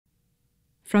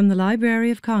From the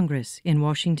Library of Congress in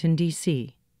Washington,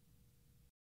 D.C.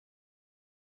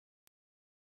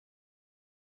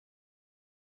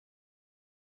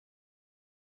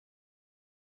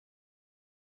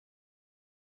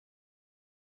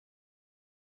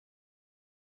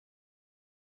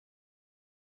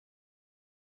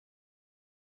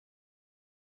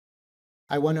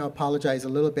 I want to apologize a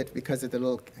little bit because of the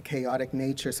little chaotic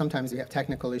nature. Sometimes we have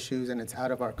technical issues and it's out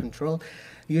of our control.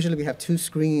 Usually we have two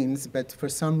screens, but for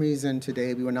some reason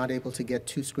today we were not able to get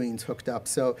two screens hooked up.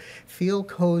 So feel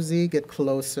cozy, get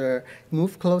closer,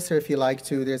 move closer if you like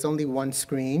to. There's only one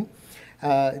screen.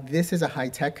 This is a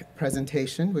high-tech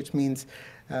presentation, which means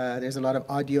there's a lot of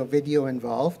audio, video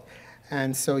involved.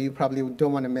 And so you probably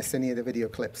don't want to miss any of the video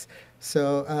clips.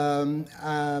 So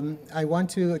I want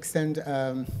to extend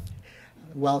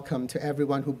welcome to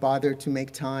everyone who bothered to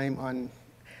make time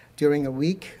during a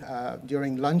week,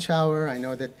 during lunch hour. I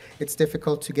know that it's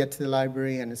difficult to get to the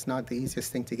library and it's not the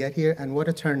easiest thing to get here, and what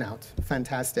a turnout,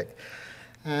 fantastic.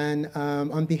 And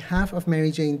on behalf of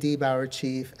Mary Jane Deeb, our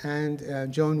chief,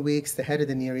 and Joan Weeks, the head of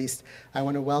the Near East, I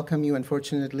want to welcome you.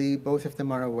 Unfortunately, both of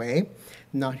them are away,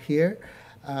 not here.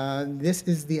 This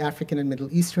is the African and Middle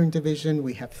Eastern division.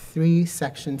 We have 3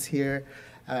 sections here.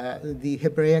 The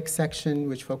Hebraic section,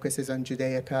 which focuses on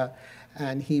Judaica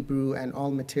and Hebrew and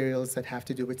all materials that have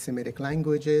to do with Semitic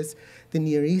languages. The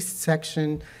Near East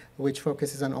section, which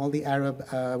focuses on all the Arab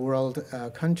world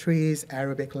countries,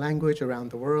 Arabic language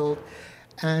around the world,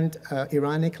 and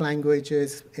Iranic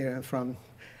languages from,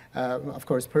 of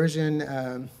course, Persian,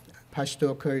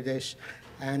 Pashto, Kurdish,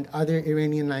 and other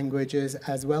Iranian languages,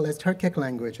 as well as Turkic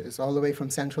languages, all the way from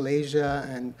Central Asia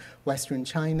and Western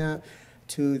China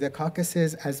to the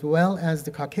Caucasus, as well as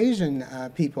the Caucasian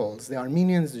peoples, the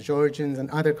Armenians, the Georgians, and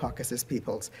other Caucasus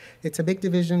peoples. It's a big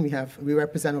division. We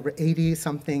represent over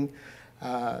 80-something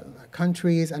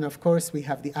countries, and of course we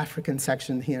have the African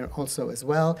section here also as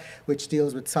well, which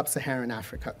deals with sub-Saharan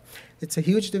Africa. It's a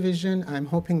huge division. I'm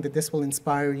hoping that this will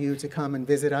inspire you to come and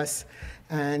visit us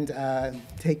and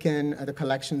take in the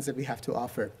collections that we have to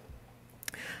offer.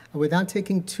 Without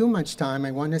taking too much time,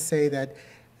 I want to say that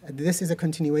this is a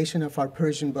continuation of our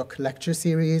Persian book lecture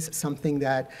series, something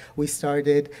that we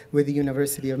started with the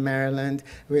University of Maryland,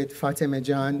 with Fatemeh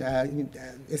Jan,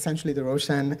 essentially the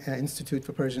Roshan Institute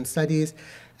for Persian Studies.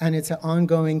 And it's an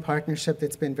ongoing partnership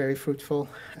that's been very fruitful.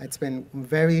 It's been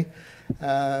very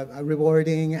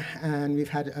rewarding, and we've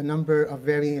had a number of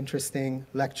very interesting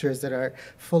lectures that are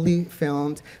fully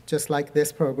filmed, just like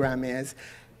this program is.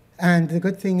 And the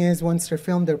good thing is, once they're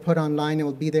filmed, they're put online. It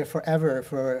will be there forever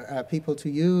for people to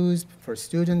use, for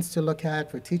students to look at,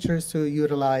 for teachers to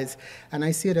utilize. And I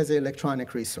see it as an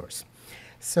electronic resource.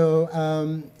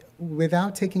 So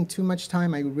without taking too much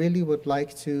time, I really would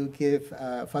like to give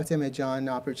Fatemeh Jan an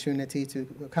opportunity to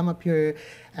come up here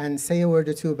and say a word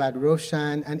or two about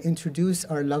Roshan and introduce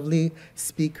our lovely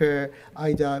speaker,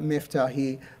 Aida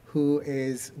Meftahi, who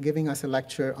is giving us a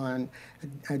lecture on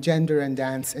gender and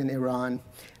dance in Iran.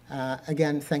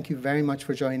 Again, thank you very much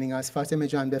for joining us. Fatemeh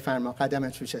Jan, بفرما.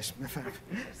 قدمت رو چشم.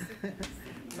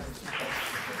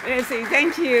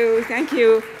 Thank you. Thank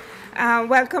you.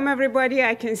 Welcome, everybody.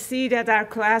 I can see that our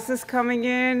class is coming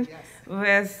in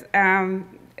with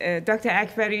Dr.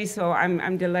 Akbari, so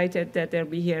I'm delighted that they'll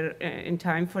be here in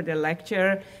time for the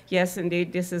lecture. Yes,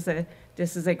 indeed, this is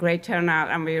a great turnout,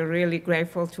 and we're really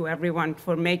grateful to everyone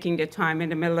for making the time in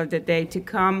the middle of the day to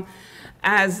come.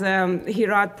 As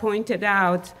Hirad pointed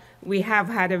out, we have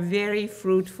had a very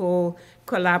fruitful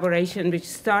collaboration, which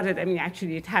started,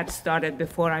 actually it had started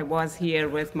before I was here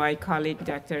with my colleague,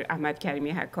 Dr. Ahmad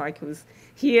Karimi Haqqaq, who's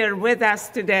here with us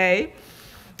today.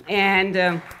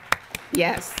 And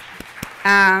yes,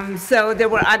 so there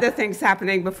were other things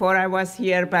happening before I was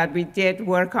here, but we did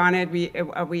work on it. We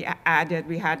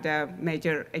had a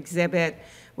major exhibit,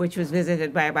 which was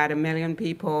visited by about 1 million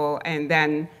people, and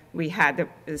then we had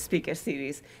the speaker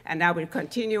series. And now we're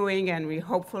continuing, and we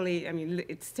hopefully,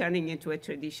 it's turning into a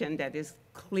tradition that is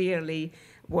clearly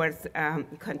worth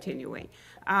continuing.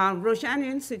 Roshan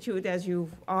Institute, as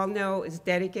you all know, is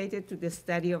dedicated to the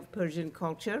study of Persian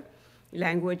culture,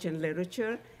 language, and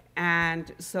literature.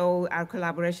 And so our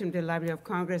collaboration with the Library of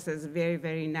Congress is very,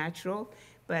 very natural,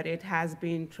 but it has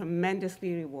been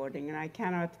tremendously rewarding. And I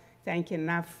cannot thank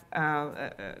enough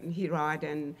Hirad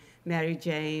and Mary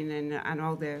Jane and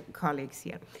all the colleagues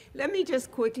here. Let me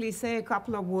just quickly say a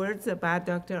couple of words about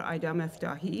Dr. Aida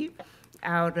Meftahi,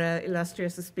 our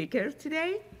illustrious speaker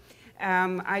today.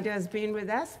 Aida has been with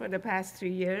us for the past 3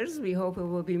 years. We hope it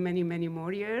will be many, many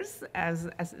more years as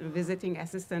visiting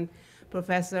assistant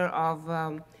professor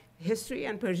of history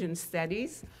and Persian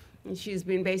studies. And she's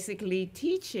been basically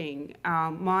teaching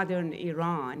modern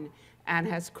Iran and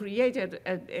has created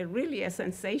really a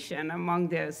sensation among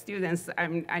the students.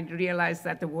 I realize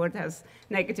that the word has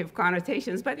negative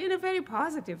connotations, but in a very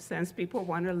positive sense, people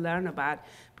want to learn about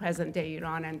present-day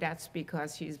Iran, and that's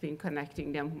because she's been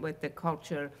connecting them with the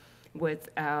culture, with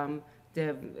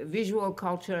the visual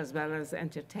culture, as well as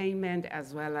entertainment,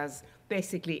 as well as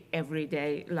basically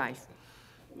everyday life.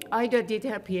 Ida did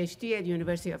her PhD at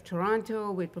University of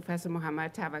Toronto with Professor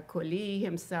Mohammad Tawakkoli,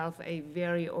 himself a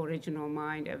very original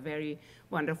mind, a very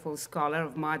wonderful scholar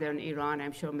of modern Iran.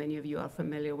 I'm sure many of you are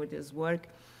familiar with his work.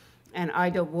 And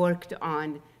Ida worked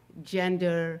on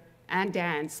gender and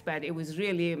dance, but it was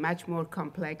really a much more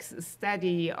complex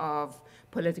study of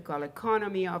political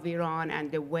economy of Iran and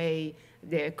the way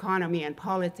the economy and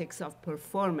politics of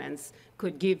performance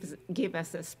could give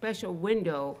us a special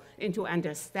window into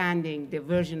understanding the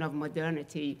version of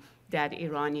modernity that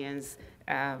Iranians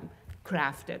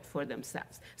crafted for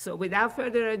themselves. So without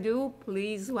further ado,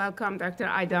 please welcome Dr.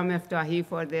 Ida Meftahi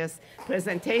for this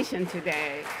presentation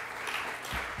today.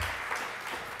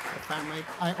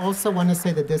 I also want to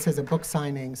say that this is a book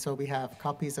signing, so we have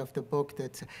copies of the book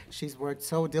that she's worked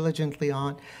so diligently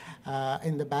on.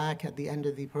 In the back, at the end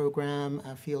of the program,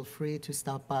 feel free to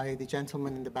stop by the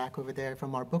gentleman in the back over there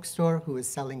from our bookstore who is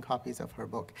selling copies of her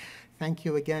book. Thank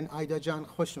you again. Ida Jan,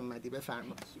 خوش اومدی.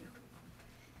 بفرمایید.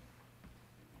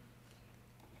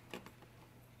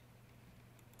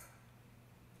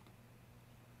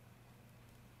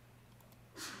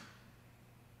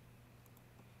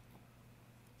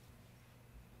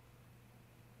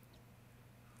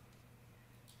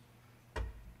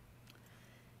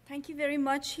 Thank you very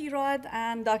much, Hirad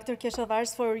and Dr.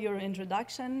 Keshavarz, for your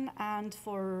introduction and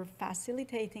for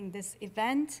facilitating this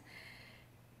event.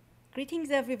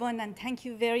 Greetings, everyone, and thank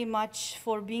you very much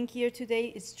for being here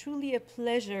today. It's truly a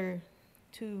pleasure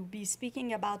to be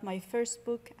speaking about my first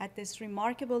book at this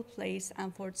remarkable place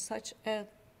and for such a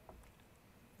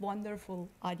wonderful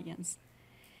audience.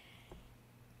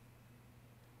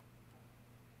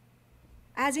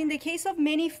 As in the case of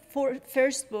many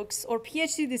first books or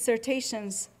PhD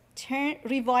dissertations,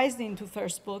 revised into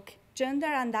first book, Gender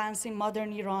and Dance in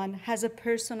Modern Iran has a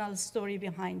personal story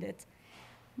behind it.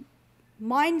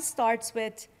 Mine starts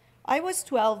with, I was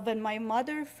 12 when my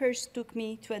mother first took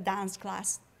me to a dance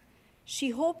class.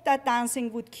 She hoped that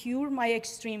dancing would cure my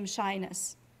extreme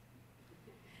shyness.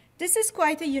 This is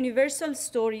quite a universal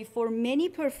story for many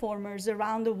performers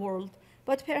around the world,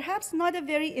 but perhaps not a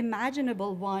very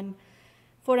imaginable one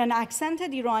for an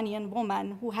accented Iranian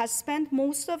woman who has spent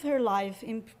most of her life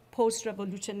in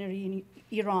post-revolutionary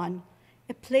Iran,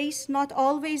 a place not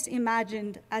always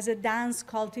imagined as a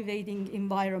dance-cultivating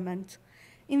environment.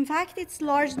 In fact, it's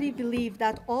largely believed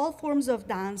that all forms of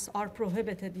dance are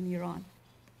prohibited in Iran.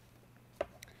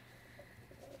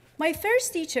 My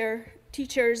first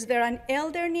teachers were an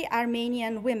elderly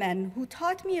Armenian women who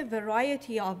taught me a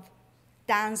variety of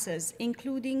dances,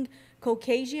 including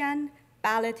Caucasian,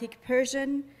 Baltic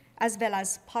Persian, as well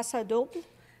as pasadobl,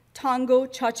 tango,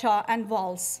 cha-cha, and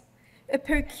waltz, a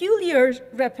peculiar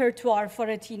repertoire for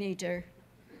a teenager.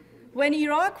 When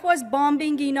Iraq was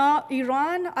bombing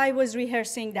Iran, I was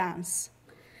rehearsing dance.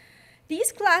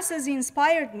 These classes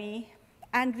inspired me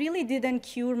and really didn't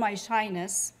cure my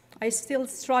shyness. I still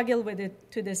struggle with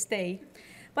it to this day.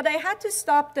 But I had to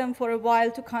stop them for a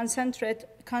while to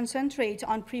concentrate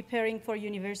on preparing for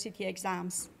university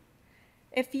exams.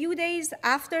 A few days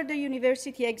after the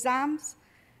university exams,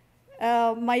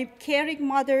 my caring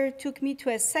mother took me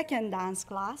to a second dance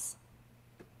class.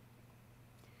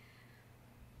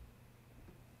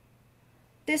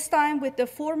 This time with the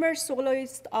former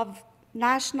soloist of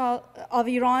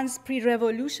Iran's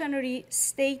pre-revolutionary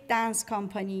state dance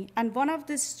company and one of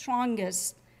the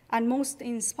strongest and most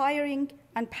inspiring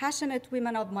and passionate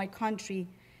women of my country,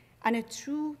 and a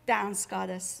true dance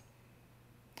goddess.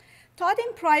 Taught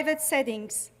in private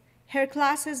settings, her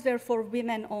classes were for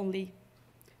women only.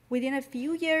 Within a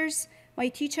few years, my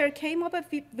teacher came up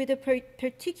with a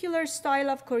particular style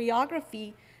of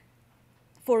choreography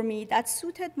for me that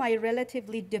suited my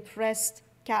relatively depressed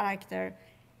character,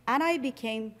 and I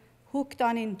became hooked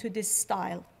on into this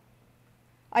style.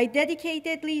 I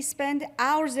dedicatedly spent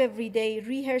hours every day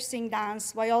rehearsing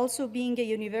dance while also being a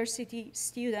university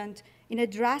student in a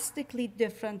drastically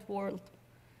different world.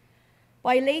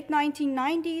 By late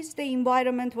 1990s, the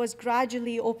environment was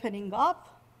gradually opening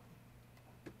up,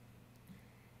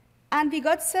 and we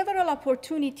got several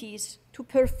opportunities to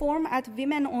perform at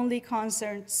women-only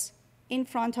concerts in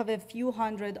front of a few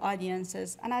hundred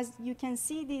audiences. And as you can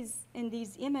see in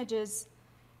these images,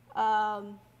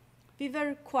 we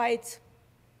were quite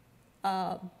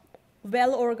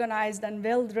well organized and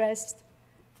well dressed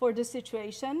for the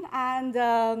situation. And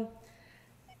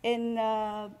in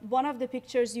one of the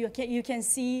pictures, you can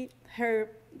see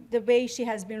the way she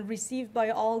has been received by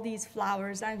all these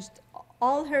flowers, and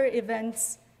all her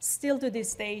events, still to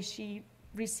this day, she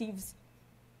receives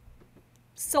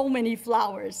so many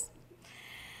flowers.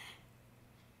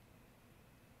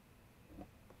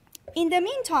 In the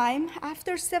meantime,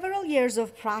 after several years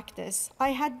of practice,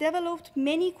 I had developed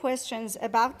many questions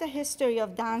about the history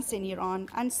of dance in Iran,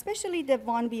 and especially the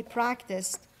one we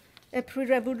practiced, a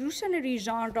pre-revolutionary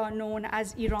genre known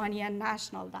as Iranian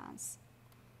national dance.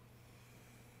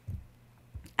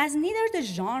 As neither the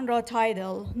genre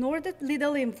title nor the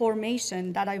little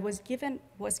information that I was given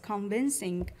was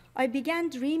convincing, I began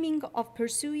dreaming of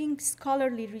pursuing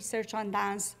scholarly research on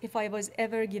dance if I was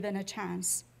ever given a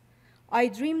chance. I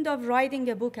dreamed of writing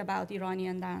a book about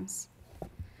Iranian dance.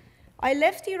 I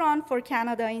left Iran for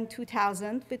Canada in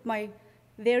 2000 with my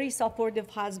very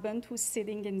supportive husband, who's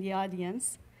sitting in the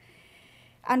audience.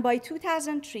 And by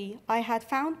 2003, I had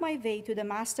found my way to the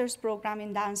master's program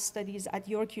in dance studies at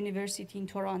York University in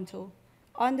Toronto.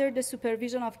 Under the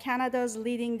supervision of Canada's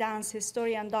leading dance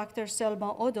historian, Dr.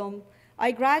 Selma Odom,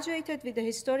 I graduated with a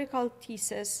historical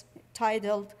thesis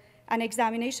titled An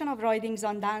Examination of Writings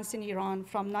on Dance in Iran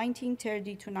from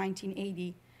 1930 to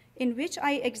 1980, in which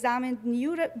I examined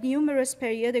numerous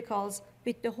periodicals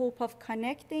with the hope of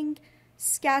connecting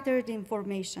scattered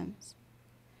informations.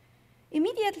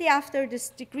 Immediately after this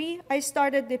degree, I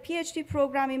started the PhD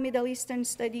program in Middle Eastern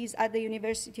Studies at the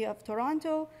University of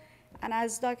Toronto. And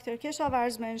as Dr.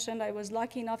 Keshavarz mentioned, I was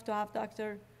lucky enough to have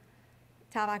Dr.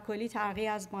 Tawakkoli Targhi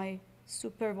as my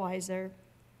supervisor.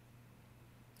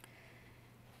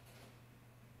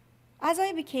 As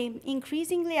I became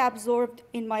increasingly absorbed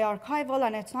in my archival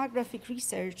and ethnographic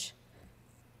research,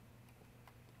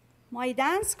 my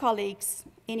dance colleagues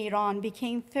in Iran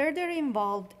became further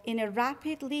involved in a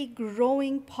rapidly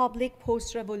growing public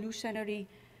post-revolutionary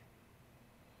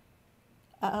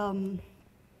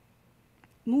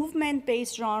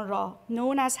movement-based genre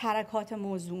known as Harakat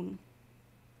Mozun.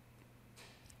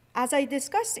 As I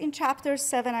discussed in chapters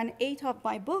 7 and 8 of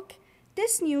my book,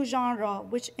 this new genre,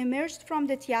 which emerged from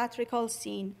the theatrical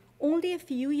scene only a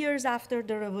few years after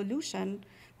the revolution,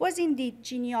 was indeed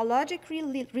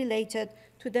genealogically related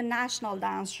to the national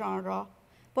dance genre,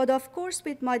 but of course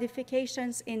with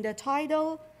modifications in the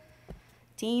title,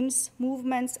 themes,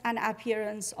 movements, and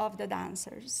appearance of the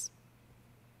dancers.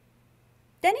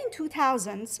 Then in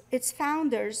 2000s, its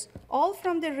founders, all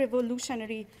from the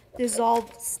revolutionary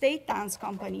dissolved state dance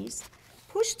companies,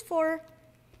 pushed for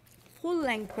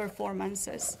full-length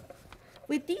performances.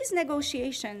 With these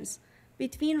negotiations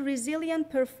between resilient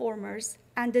performers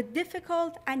and the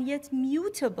difficult and yet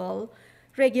mutable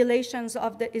regulations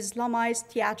of the Islamized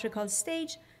theatrical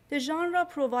stage, the genre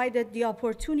provided the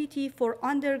opportunity for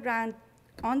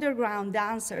underground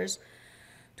dancers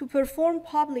to perform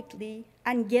publicly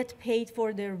and get paid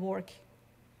for their work.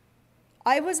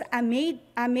 I was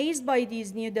amazed by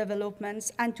these new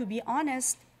developments, and to be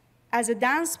honest, as a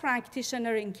dance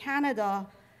practitioner in Canada,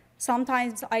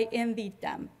 sometimes I envied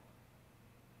them.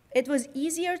 It was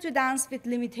easier to dance with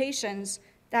limitations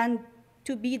than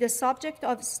to be the subject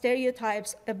of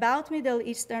stereotypes about Middle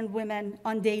Eastern women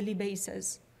on a daily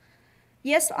basis.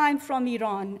 Yes, I'm from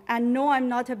Iran, and no, I'm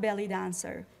not a belly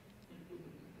dancer.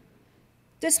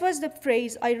 This was the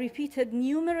phrase I repeated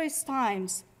numerous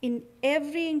times in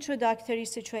every introductory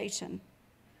situation.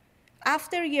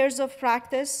 After years of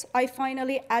practice, I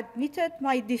finally admitted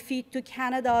my defeat to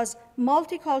Canada's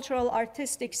multicultural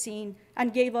artistic scene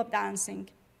and gave up dancing.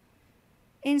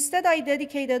 Instead, I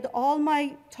dedicated all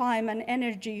my time and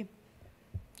energy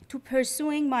to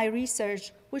pursuing my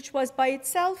research, which was by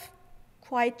itself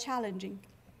quite challenging.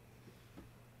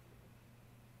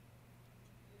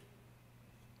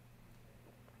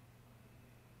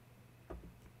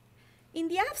 In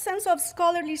the absence of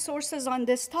scholarly sources on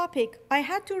this topic, I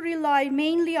had to rely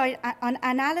mainly on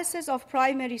analysis of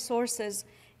primary sources,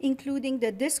 including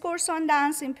the discourse on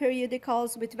dance in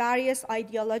periodicals with various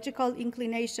ideological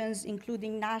inclinations,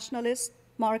 including nationalist,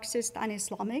 Marxist, and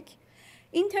Islamic,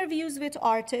 interviews with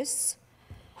artists,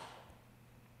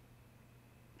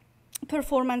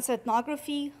 performance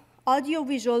ethnography,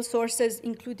 audiovisual sources,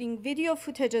 including video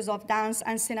footages of dance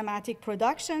and cinematic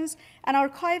productions, and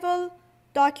archival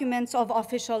documents of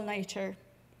official nature.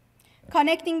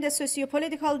 Connecting the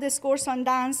sociopolitical discourse on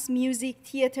dance, music,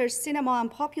 theater, cinema, and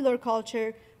popular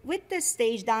culture with the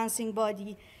stage dancing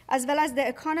body, as well as the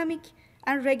economic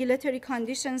and regulatory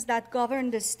conditions that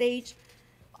govern the stage,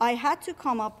 I had to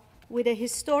come up with a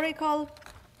historical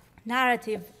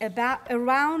narrative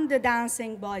around the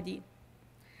dancing body.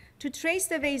 to trace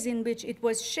the ways in which it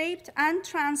was shaped and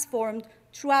transformed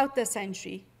throughout the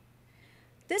century.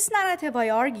 This narrative, I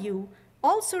argue,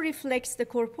 also reflects the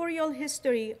corporeal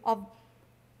history of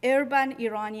urban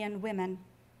Iranian women,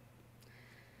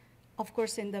 of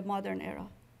course, in the modern era.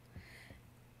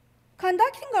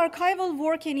 Conducting archival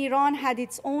work in Iran had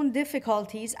its own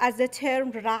difficulties, as the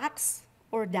term raqs,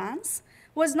 or dance,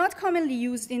 was not commonly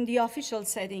used in the official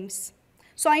settings.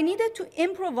 So I needed to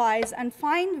improvise and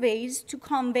find ways to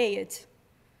convey it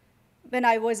when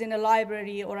I was in a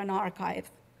library or an archive,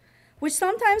 which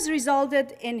sometimes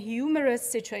resulted in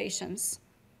humorous situations.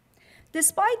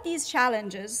 Despite these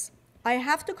challenges, I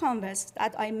have to confess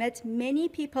that I met many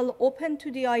people open to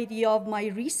the idea of my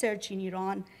research in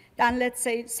Iran than, let's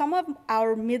say, some of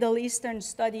our Middle Eastern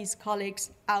studies colleagues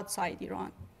outside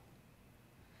Iran.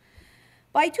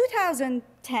 By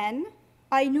 2010,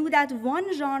 I knew that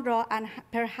one genre and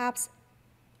perhaps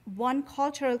one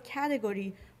cultural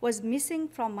category was missing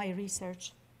from my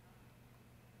research.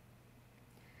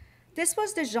 This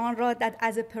was the genre that,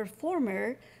 as a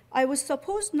performer, I was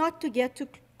supposed not to get too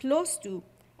close to,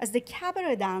 as the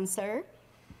cabaret dancer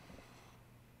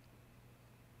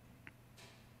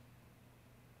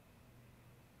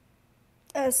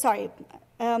and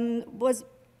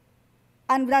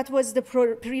that was the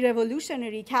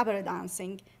pre-revolutionary cabaret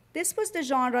dancing. This was the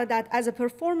genre that, as a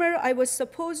performer, I was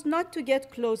supposed not to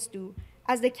get close to,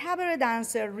 as the cabaret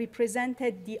dancer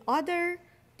represented the other,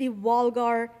 the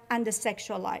vulgar, and the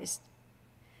sexualized.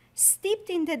 Steeped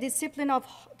in the discipline of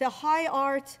the high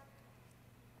art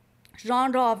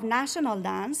genre of national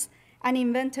dance, an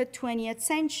invented 20th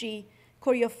century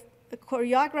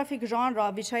choreographic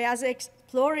genre, which I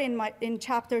explore in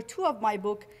chapter 2 of my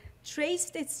book,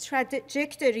 traced its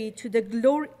trajectory to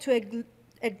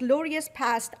a glorious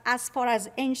past as far as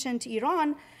ancient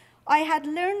Iran, I had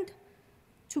learned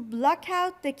to block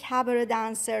out the cabaret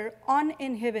dancer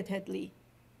uninhibitedly.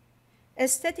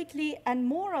 Aesthetically and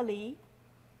morally,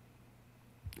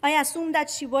 I assumed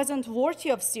that she wasn't worthy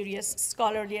of serious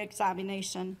scholarly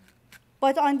examination.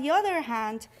 But on the other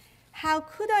hand, how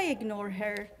could I ignore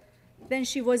her when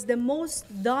she was the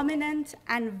most dominant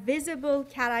and visible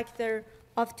character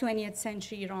of 20th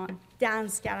century Iran,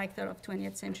 dance character of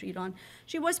 20th century Iran?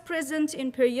 She was present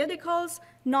in periodicals,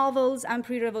 novels, and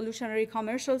pre-revolutionary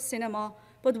commercial cinema,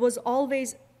 but was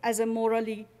always as a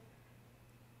morally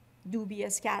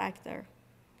dubious character.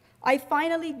 I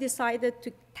finally decided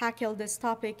to tackle this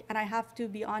topic, and I have to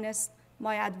be honest,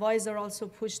 my advisor also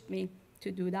pushed me to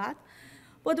do that.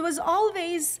 But it was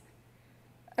always,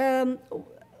 and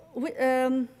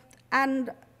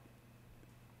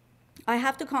I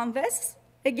have to confess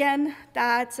again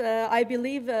that I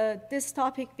believe this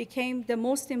topic became the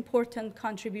most important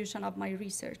contribution of my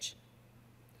research.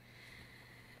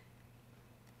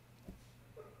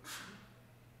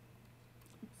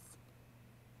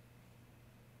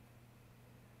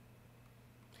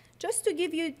 Just to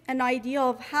give you an idea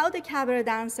of how the cabaret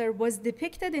dancer was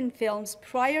depicted in films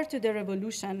prior to the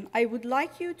revolution, I would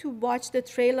like you to watch the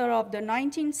trailer of the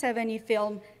 1970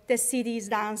 film, The City's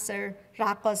Dancer,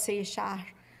 Raqqase Shahr.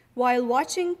 While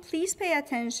watching, please pay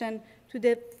attention to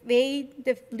the way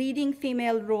the leading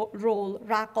female role,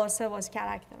 Raqqase, was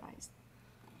characterized.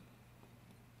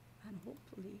 And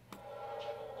hopefully,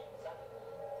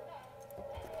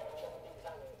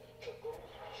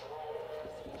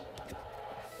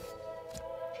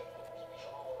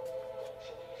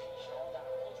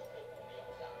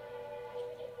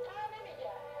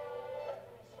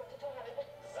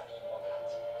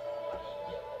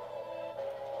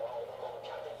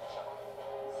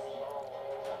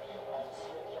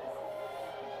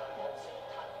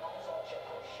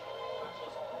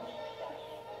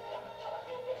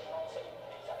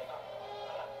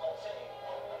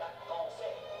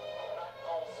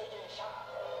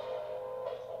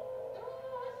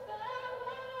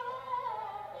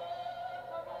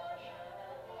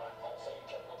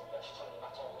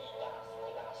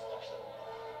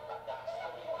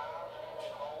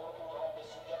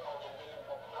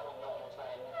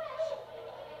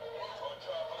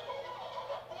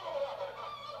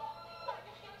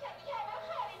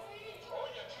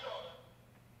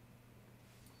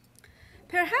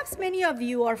 perhaps many of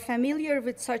you are familiar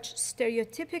with such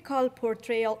stereotypical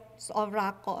portrayals of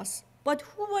Raqqas, but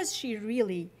who was she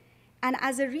really? And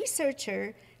as a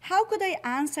researcher, how could I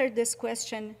answer this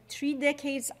question 3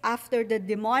 decades after the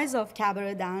demise of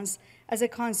cabaret dance as a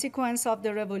consequence of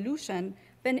the revolution,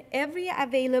 when every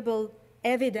available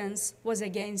evidence was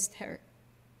against her?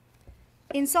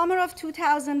 In summer of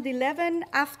 2011,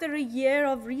 after a year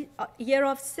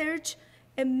of search,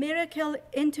 a miracle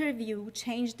interview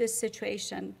changed this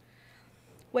situation,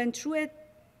 when through a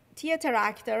theater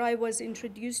actor, I was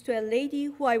introduced to a lady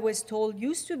who I was told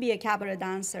used to be a cabaret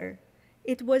dancer.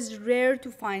 It was rare to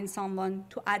find someone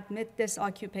to admit this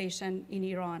occupation in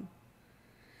Iran.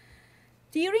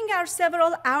 During our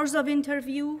several hours of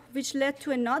interview, which led to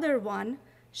another one,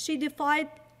 she defied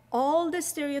all the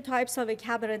stereotypes of a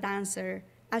cabaret dancer,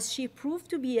 as she proved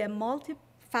to be a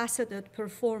multifaceted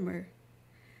performer.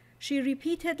 She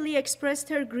repeatedly expressed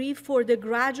her grief for the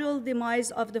gradual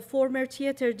demise of the former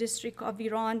theater district of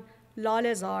Iran,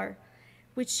 Lalezar,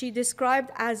 which she described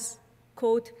as,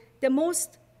 quote, the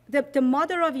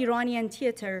mother of Iranian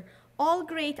theater. All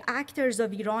great actors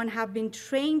of Iran have been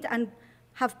trained and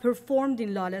have performed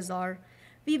in Lalezar.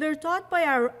 We were taught by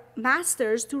our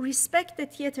masters to respect the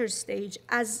theater stage,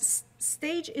 as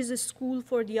stage is a school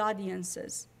for the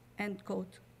audiences, end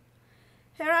quote.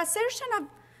 Her assertion of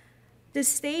the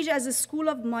stage as a school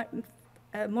of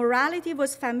morality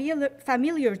was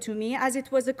familiar to me, as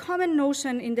it was a common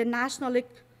notion in the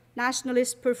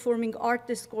nationalist performing art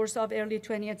discourse of early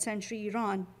 20th century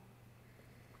Iran.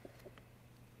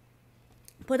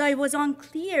 But I was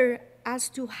unclear as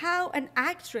to how an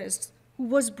actress who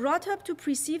was brought up to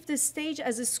perceive the stage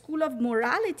as a school of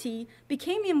morality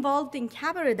became involved in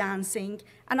cabaret dancing,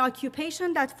 an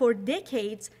occupation that for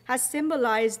decades has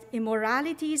symbolized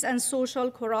immoralities and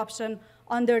social corruption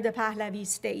under the Pahlavi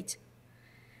state.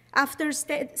 After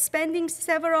spending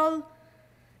several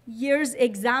years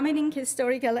examining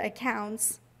historical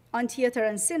accounts on theater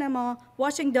and cinema,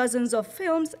 watching dozens of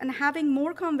films, and having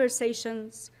more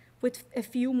conversations with a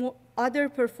few more other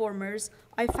performers,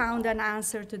 I found an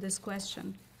answer to this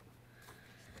question.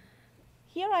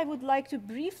 Here I would like to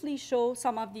briefly show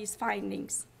some of these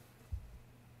findings.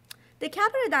 The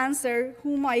cabaret dancer,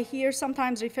 whom I hear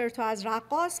sometimes referred to as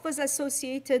raqqas, was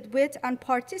associated with and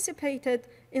participated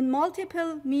in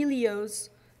multiple milieus,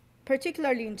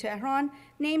 particularly in Tehran,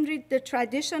 namely the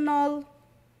traditional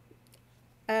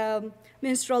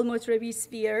minstrel motrebi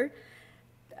sphere,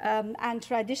 and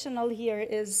traditional here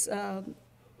is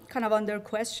kind of under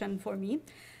question for me.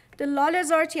 The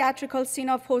Lalezar theatrical scene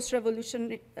of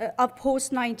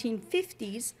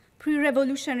post-1950s,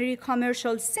 pre-revolutionary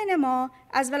commercial cinema,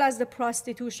 as well as the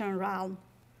prostitution realm.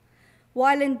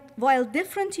 While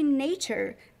different in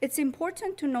nature, it's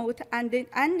important to note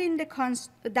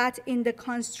that in the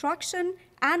construction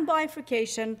and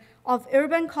bifurcation of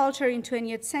urban culture in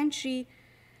 20th century,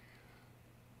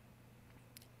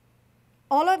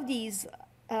 all of these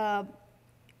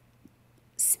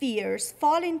spheres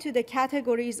fall into the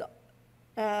categories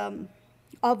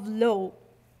of low.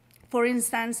 For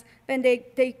instance, when they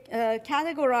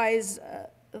categorize,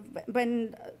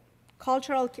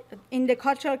 in the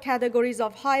cultural categories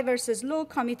of high versus low,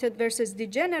 committed versus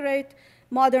degenerate,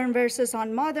 modern versus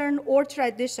unmodern, or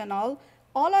traditional,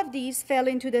 all of these fell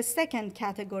into the second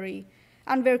category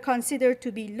and were considered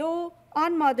to be low,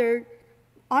 unmodern,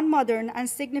 and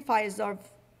signifiers of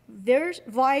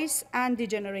vice and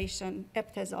degeneration,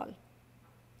 ibtizal.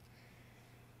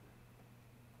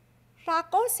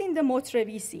 Raqqas in the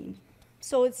motrebi scene.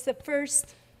 So it's the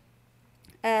first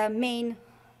main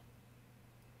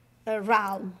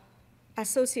realm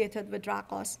associated with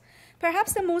raqqas.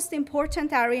 Perhaps the most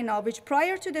important arena which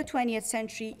prior to the 20th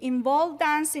century involved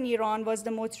dance in Iran was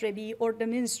the motrebi or the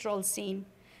minstrel scene.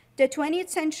 The 20th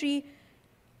century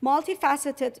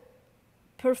multifaceted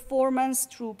performance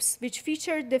troupes, which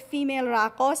featured the female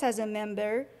raqqas as a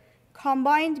member,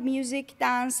 combined music,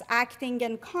 dance, acting,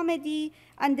 and comedy,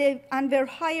 and were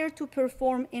hired to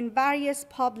perform in various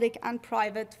public and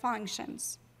private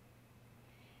functions.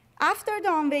 After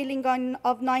the unveiling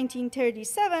of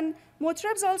 1937,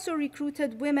 motrebs also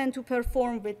recruited women to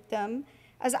perform with them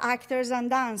as actors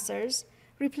and dancers,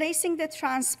 replacing the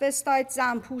transvestite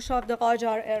zampush of the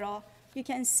Qajar era. You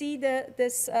can see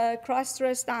this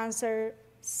cross-dressed dancer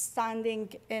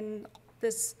standing in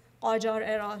this Qajar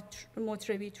era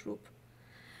motrebi troupe.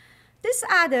 This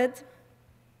added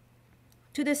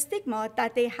to the stigma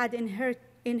that they had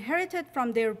inherited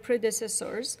from their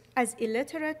predecessors as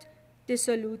illiterate,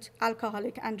 dissolute,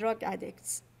 alcoholic, and drug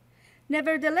addicts.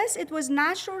 Nevertheless, it was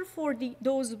natural for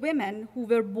those women who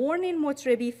were born in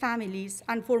motrebi families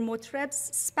and for motrebs'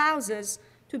 spouses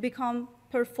to become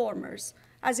performers,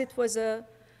 as it was a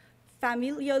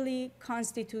familially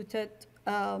constituted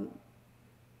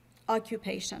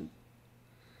occupation.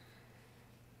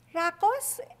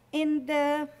 Raqqas in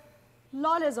the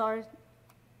Lalezar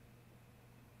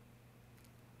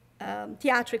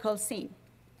theatrical scene.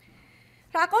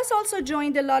 Raqqas also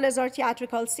joined the Lalezar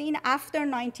theatrical scene after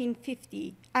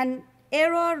 1950, an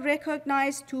era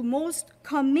recognized to most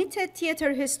committed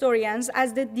theater historians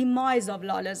as the demise of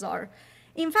Lalezar.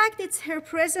 In fact, it's her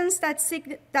presence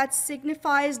that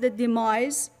signifies the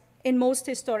demise in most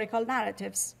historical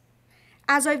narratives.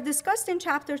 As I've discussed in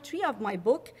chapter 3 of my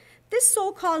book, this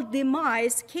so-called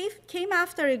demise came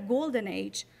after a golden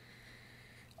age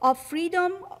of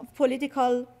freedom of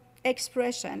political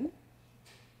expression,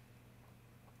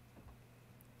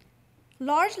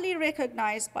 largely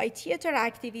recognized by theater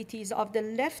activities of the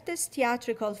leftist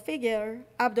theatrical figure,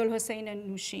 Abdul Hussein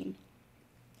al-Nushin.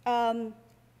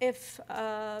 If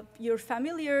you're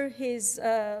familiar, he's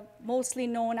mostly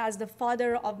known as the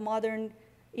father of modern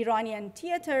Iranian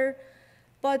theater,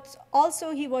 but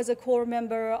also he was a core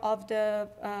member of the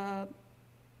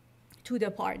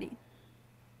Tudeh party.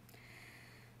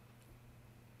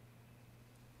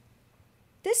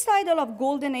 This title of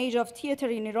Golden Age of Theater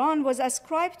in Iran was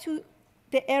ascribed to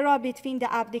the era between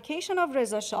the abdication of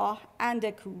Reza Shah and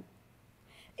the coup.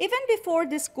 Even before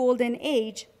this golden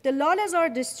age, the Lal Azar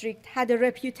district had a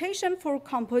reputation for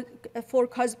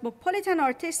cosmopolitan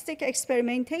artistic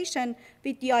experimentation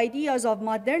with the ideas of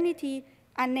modernity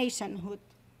and nationhood.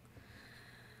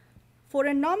 For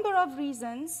a number of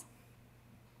reasons,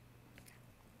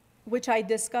 which I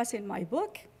discuss in my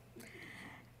book,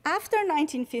 after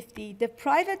 1950, the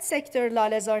private sector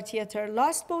Lal Azar Theater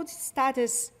lost both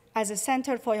status as a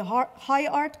center for high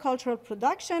art cultural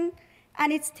production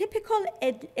and its typical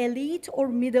elite or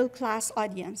middle class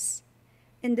audience.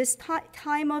 In this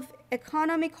time of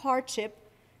economic hardship,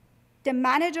 the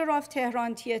manager of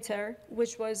Tehran Theater,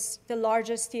 which was the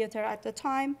largest theater at the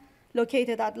time,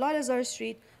 located at Lal Azar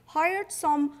Street, hired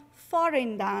some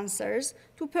foreign dancers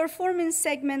to perform in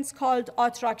segments called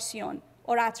attraction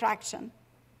or attraction.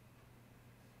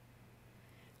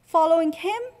 Following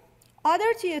him,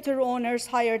 other theater owners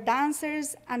hired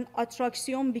dancers and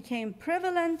attraction became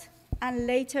prevalent and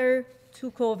later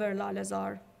took over Lal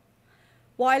Azar.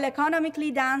 While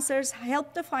economically dancers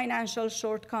helped the financial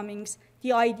shortcomings,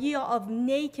 the idea of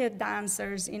naked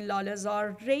dancers in Lal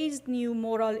Azar raised new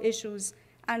moral issues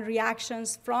and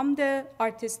reactions from the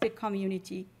artistic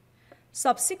community.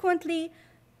 Subsequently,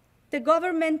 the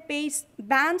government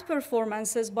banned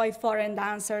performances by foreign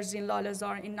dancers in Lal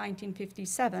Azar in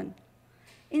 1957.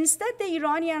 Instead, the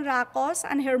Iranian raqqas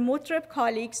and her mutreb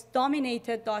colleagues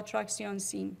dominated the attraction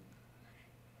scene.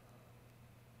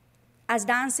 As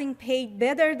dancing paid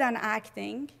better than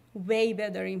acting, way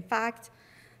better in fact,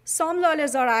 some Lal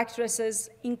Azar actresses,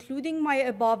 including my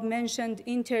above-mentioned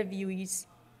interviewees,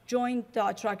 joined the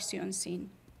attraction scene.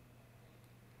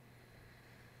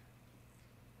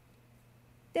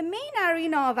 The main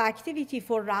arena of activity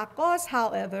for raqqas,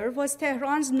 however, was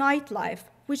Tehran's nightlife,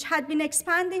 which had been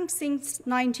expanding since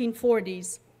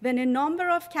 1940s, when a number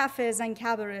of cafes and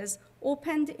cabarets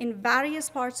opened in various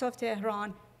parts of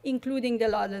Tehran, including the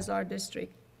Lal Azar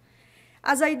district.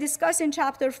 As I discuss in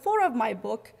chapter 4 of my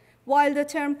book, while the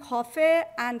term cafe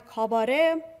and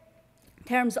cabaret,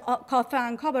 terms cafe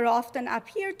and cabaret often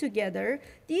appear together,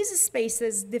 these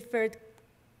spaces differed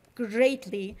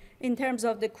greatly in terms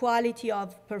of the quality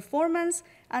of performance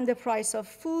and the price of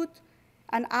food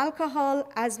and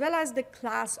alcohol, as well as the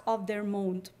class of their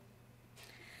monde.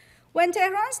 When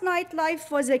Tehran's nightlife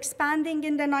was expanding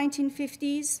in the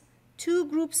 1950s, two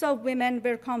groups of women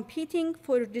were competing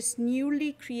for this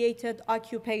newly created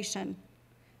occupation: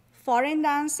 foreign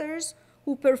dancers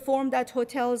who performed at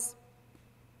hotels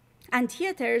and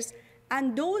theaters,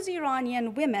 and those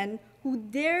Iranian women who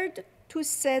dared to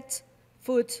set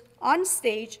foot on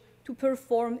stage to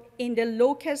perform in the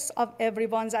locus of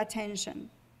everyone's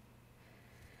attention.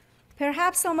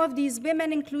 Perhaps some of these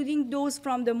women, including those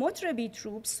from the Motrebi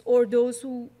troops or those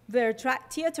who were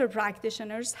theater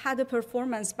practitioners, had a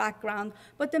performance background,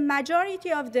 but the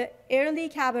majority of the early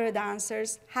cabaret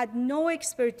dancers had no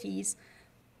expertise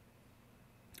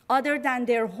other than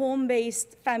their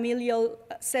home-based familial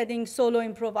setting solo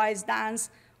improvised dance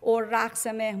or raqs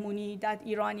mehmuni that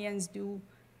Iranians do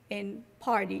in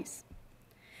parties.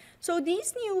 So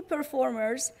these new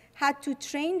performers had to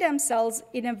train themselves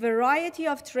in a variety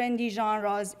of trendy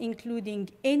genres, including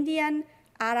Indian,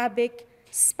 Arabic,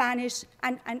 Spanish,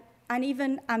 and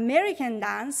even American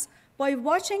dance by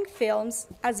watching films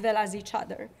as well as each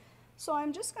other. So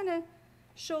I'm just gonna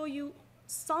show you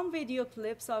some video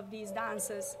clips of these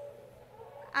dances.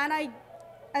 And I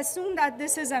assume that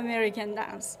this is American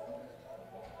dance.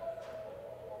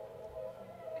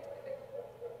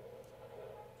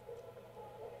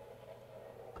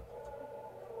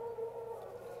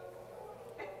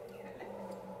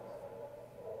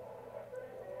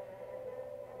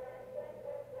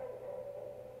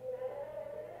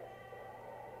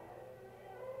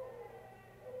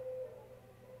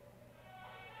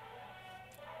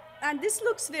 And this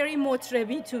looks very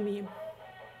Motrebi to me.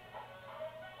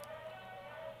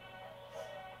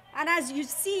 as you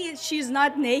see, she's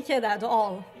not naked at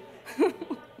all.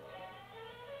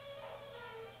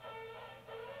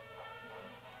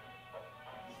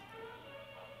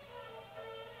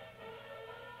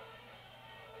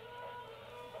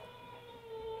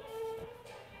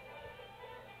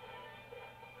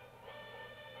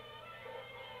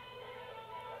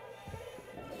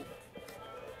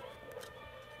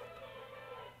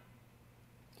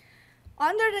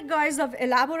 Under the guise of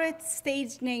elaborate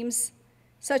stage names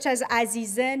such as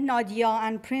Azize, Nadia,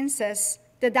 and Princess,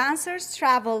 the dancers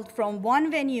traveled from one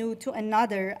venue to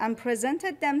another and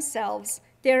presented themselves,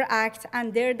 their act,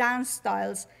 and their dance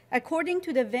styles according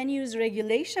to the venue's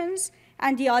regulations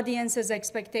and the audience's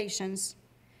expectations.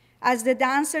 As the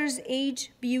dancers'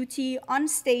 age, beauty,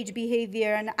 on-stage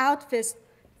behavior, and outfit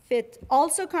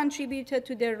also contributed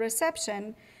to their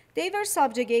reception, they were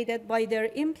subjugated by their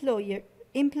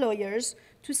employers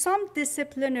to some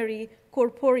disciplinary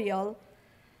corporeal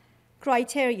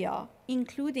criteria,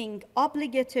 including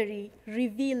obligatory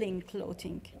revealing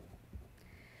clothing.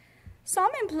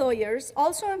 Some employers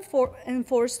also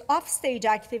enforced off-stage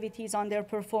activities on their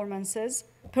performers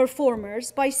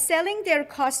by selling their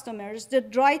customers the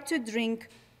right to drink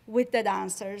with the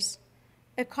dancers,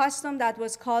 a custom that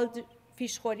was called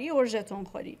fishkhori or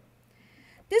jetonkhori.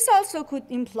 This also could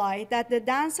imply that the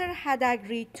dancer had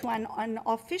agreed to an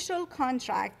unofficial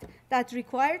contract that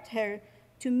required her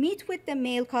to meet with the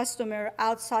male customer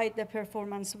outside the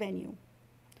performance venue.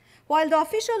 While the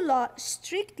official law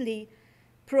strictly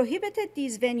prohibited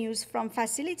these venues from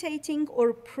facilitating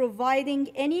or providing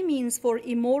any means for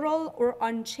immoral or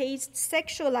unchaste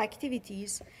sexual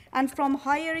activities and from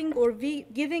hiring or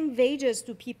giving wages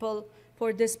to people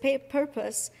for this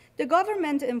purpose, the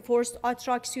government enforced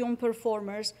attraction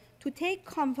performers to take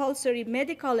compulsory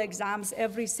medical exams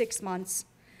every 6 months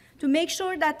to make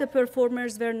sure that the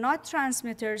performers were not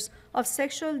transmitters of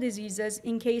sexual diseases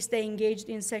in case they engaged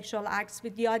in sexual acts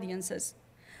with the audiences.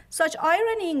 Such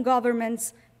irony in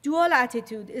government's dual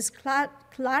attitude is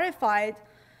clarified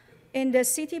in the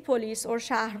city police or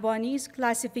Shahrbani's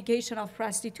classification of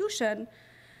prostitution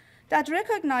that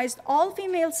recognized all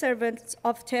female servants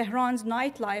of Tehran's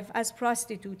nightlife as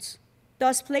prostitutes,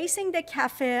 thus placing the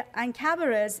cafe and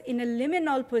cabarets in a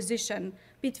liminal position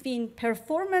between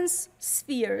performance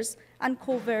spheres and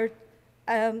covert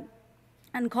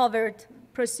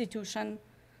prostitution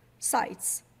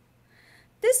sites.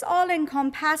 This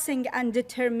all-encompassing and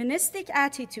deterministic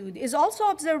attitude is also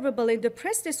observable in the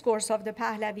press discourse of the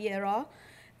Pahlavi era,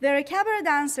 where a cabaret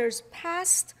dancer's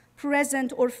past,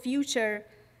 present, or future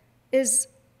is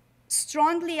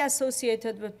strongly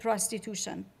associated with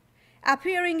prostitution.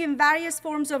 Appearing in various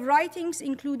forms of writings,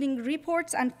 including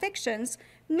reports and fictions,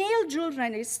 male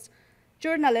journalists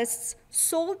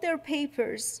sold their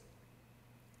papers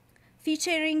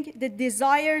featuring the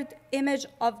desired image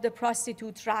of the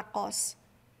prostitute raqqas,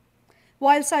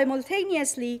 while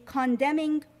simultaneously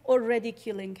condemning or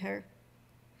ridiculing her.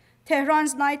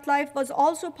 Tehran's nightlife was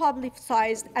also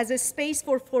publicized as a space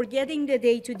for forgetting the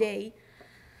day-to-day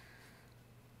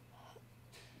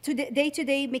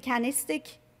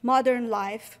mechanistic modern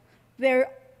life,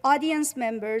 where audience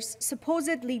members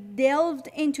supposedly delved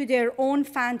into their own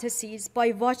fantasies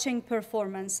by watching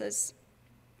performances.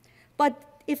 But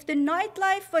if the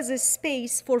nightlife was a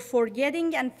space for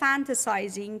forgetting and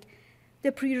fantasizing,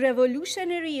 the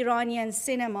pre-revolutionary Iranian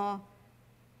cinema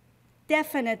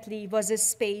definitely was a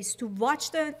space to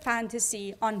watch the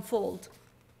fantasy unfold.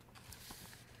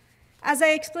 As I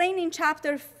explained in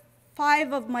chapter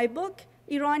 5 of my book,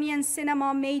 Iranian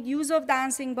cinema made use of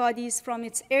dancing bodies from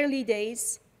its early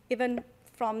days, even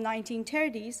from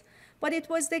 1930s, but it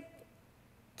was the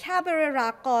cabaret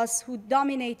raqqas who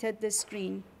dominated the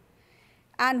screen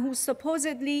and whose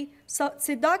supposedly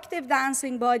seductive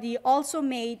dancing body also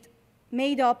made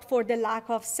up for the lack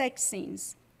of sex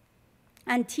scenes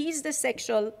and teased the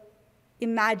sexual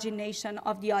imagination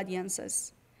of the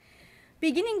audiences.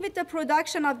 Beginning with the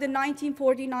production of the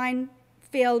 1949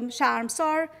 film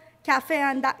Sharmsar, café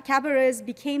and cabarets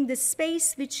became the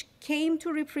space which came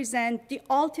to represent the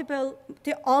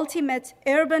ultimate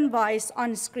urban vice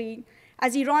on screen,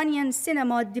 as Iranian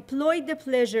cinema deployed the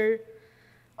pleasure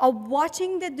of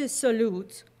watching the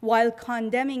dissolute while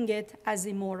condemning it as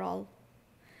immoral.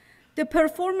 The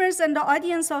performers and the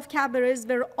audience of cabarets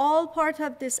were all part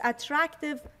of this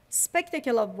attractive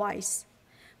spectacle of vice.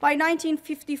 By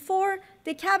 1954,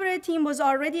 the cabaret team was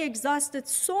already exhausted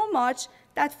so much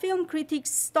that film critics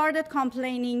started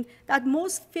complaining that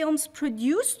most films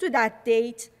produced to that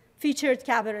date featured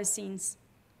cabaret scenes.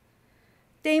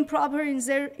 The improper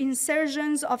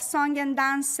insertions of song and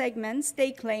dance segments,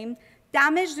 they claimed,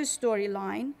 damaged the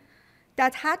storyline,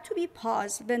 that had to be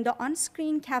paused when the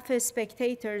on-screen cafe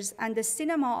spectators and the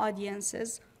cinema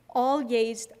audiences all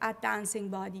gazed at dancing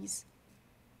bodies.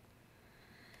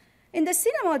 In the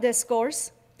cinema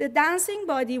discourse, the dancing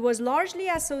body was largely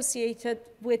associated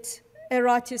with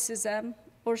eroticism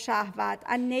or shahwat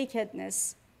and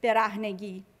nakedness,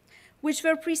 berahnegi, which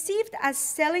were perceived as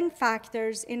selling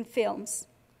factors in films.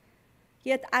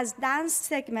 Yet as dance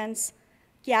segments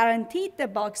guaranteed the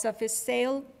box office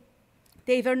sale,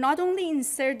 they were not only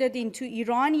inserted into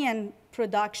Iranian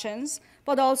productions,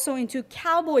 but also into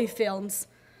cowboy films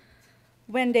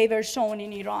when they were shown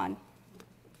in Iran.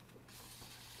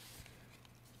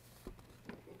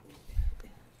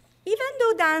 Even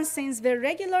though dance scenes were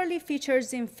regularly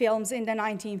featured in films in the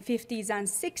 1950s and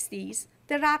 60s,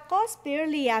 the raqqas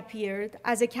barely appeared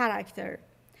as a character.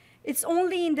 It's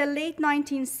only in the late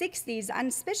 1960s, and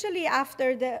especially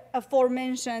after the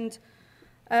aforementioned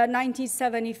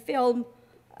 1970 film,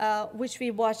 which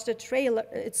we watched its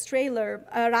trailer,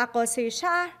 Raqqase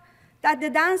Shahr, that the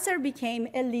dancer became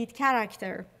a lead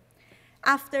character.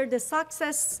 After the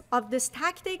success of this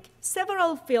tactic,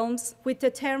 several films with the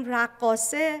term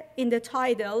raqqase in the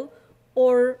title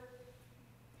or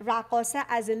raqqase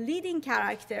as a leading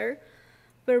character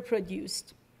were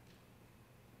produced.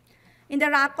 In the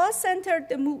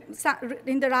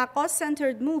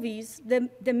raqqas-centered movies,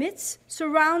 the myths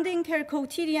surrounding her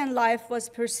quotidian life was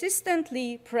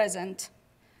persistently present.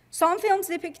 Some films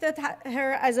depicted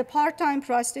her as a part-time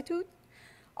prostitute.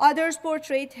 Others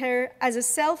portrayed her as a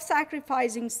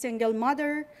self-sacrificing single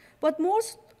mother, but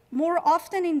more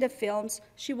often in the films,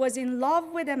 she was in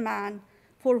love with a man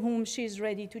for whom she is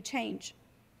ready to change.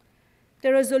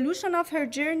 The resolution of her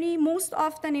journey most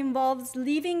often involves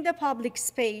leaving the public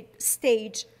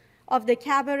stage of the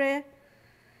cabaret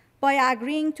by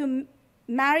agreeing to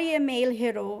marry a male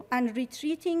hero and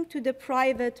retreating to the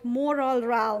private moral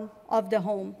realm of the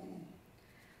home,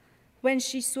 when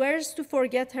she swears to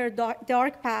forget her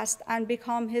dark past and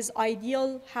become his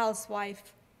ideal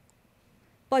housewife.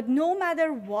 But no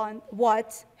matter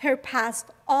what, her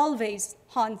past always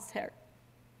haunts her.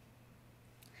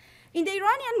 In the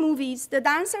Iranian movies, the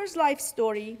dancer's life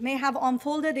story may have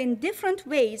unfolded in different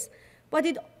ways, but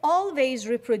it always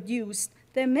reproduced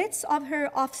the myths of her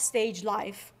offstage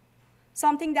life,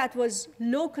 something that was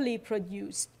locally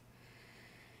produced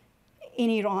in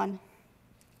Iran.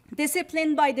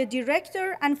 Disciplined by the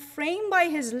director and framed by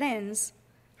his lens,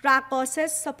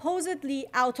 Raqqase's supposedly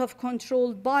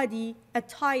out-of-control body,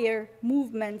 attire,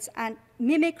 movements, and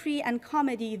mimicry and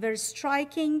comedy were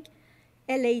striking,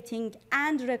 elating,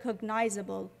 and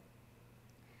recognizable.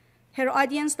 Her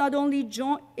audience not only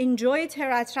enjoyed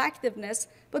her attractiveness,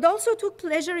 but also took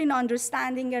pleasure in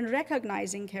understanding and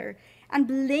recognizing her, and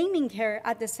blaming her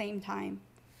at the same time.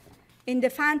 In the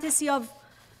fantasy of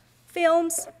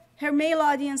films, her male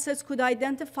audiences could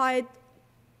identify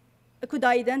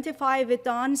with the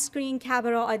on-screen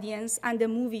cabaret audience and the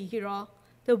movie hero,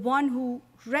 the one who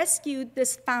rescued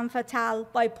this femme fatale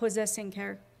by possessing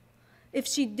her. If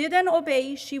she didn't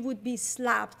obey, she would be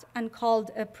slapped and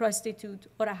called a prostitute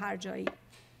or a harjai.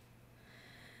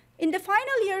 In the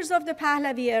final years of the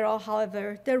Pahlavi era,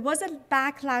 however, there was a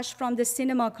backlash from the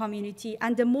cinema community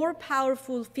and the more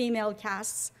powerful female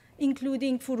casts,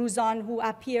 including Furuzan, who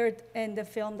appeared in the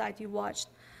film that you watched,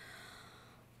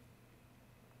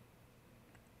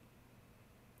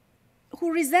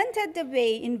 who resented the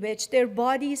way in which their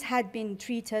bodies had been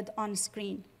treated on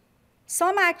screen.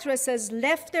 Some actresses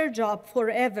left their job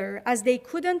forever as they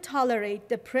couldn't tolerate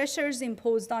the pressures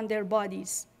imposed on their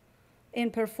bodies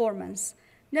in performance.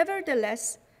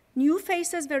 Nevertheless, new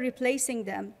faces were replacing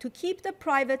them to keep the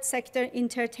private sector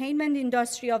entertainment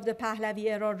industry of the Pahlavi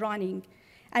era running,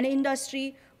 an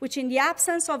industry which, in the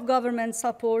absence of government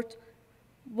support,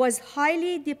 was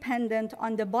highly dependent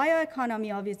on the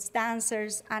bioeconomy of its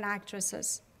dancers and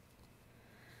actresses.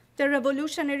 The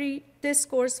revolutionary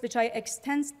discourse, which I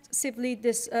extensively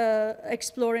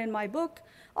explore in my book,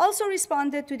 also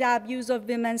responded to the abuse of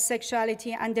women's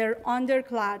sexuality and their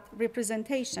underclad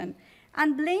representation,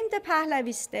 and blamed the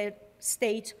Pahlavi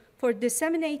state for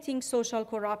disseminating social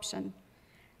corruption.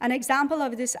 An example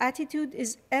of this attitude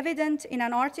is evident in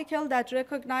an article that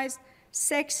recognized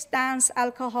sex, dance,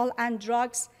 alcohol, and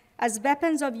drugs as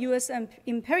weapons of US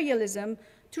imperialism,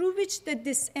 through which the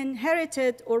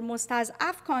disinherited or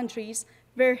mustaz'af countries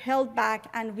were held back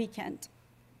and weakened.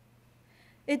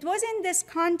 It was in this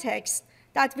context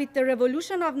that with the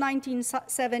revolution of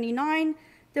 1979,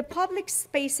 the public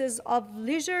spaces of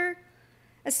leisure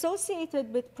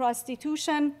associated with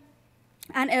prostitution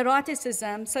and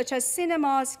eroticism, such as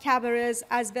cinemas, cabarets,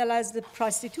 as well as the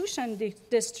prostitution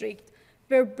district,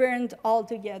 were burned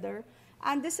altogether.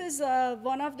 And this is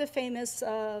one of the famous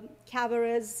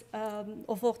cabarets,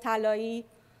 Ufuk Talai,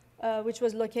 which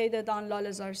was located on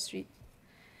Lalezar Street.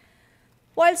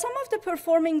 While some of the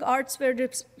performing arts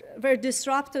were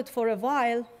disrupted for a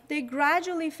while, they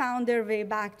gradually found their way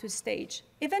back to stage.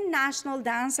 Even national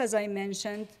dance, as I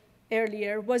mentioned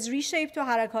earlier, was reshaped to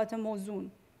Harakat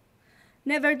Mozun.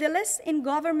 Nevertheless, in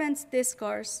government's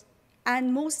discourse,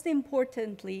 and most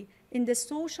importantly, in the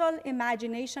social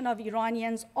imagination of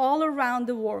Iranians all around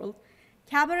the world,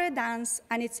 cabaret dance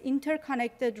and its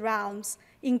interconnected realms,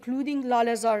 including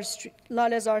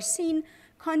Lalezar scene,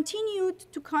 continued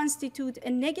to constitute a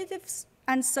negative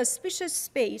and suspicious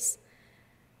space,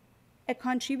 a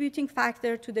contributing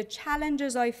factor to the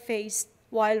challenges I faced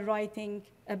while writing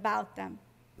about them.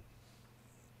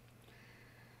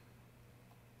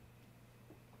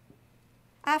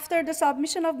 After the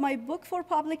submission of my book for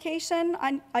publication,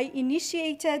 I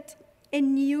initiated a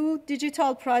new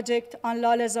digital project on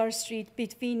Lalezar Street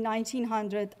between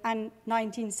 1900 and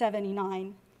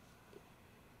 1979,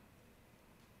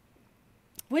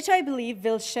 which I believe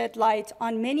will shed light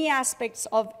on many aspects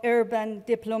of urban,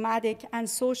 diplomatic, and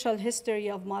social history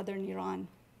of modern Iran.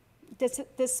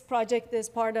 This project is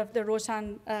part of the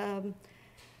Roshan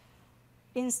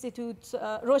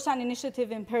Roshan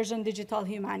Initiative in Persian Digital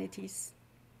Humanities.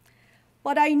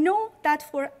 But I know that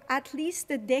for at least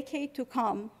a decade to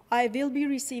come, I will be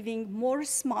receiving more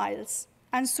smiles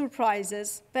and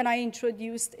surprises when I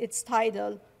introduced its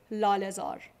title,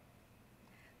 Lalezar.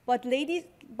 But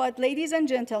ladies and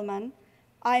gentlemen,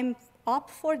 I'm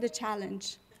up for the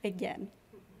challenge again.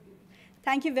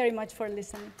 Thank you very much for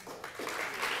listening.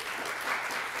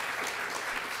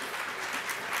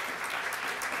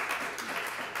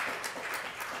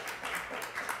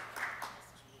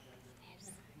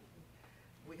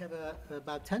 We have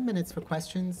about 10 minutes for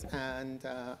questions and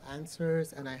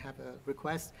answers, and I have a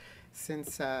request.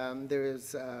 Since there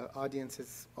is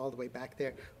audiences all the way back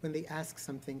there, when they ask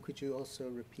something, could you also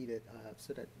repeat it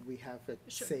so that we have it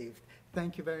saved?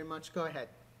 Thank you very much. Go ahead.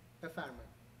 The farmer.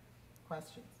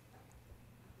 Questions?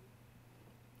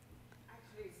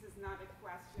 Actually, this is not a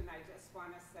question. I just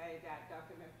want to say that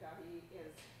Dr. Meftahi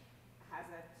has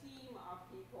a team of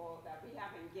people that we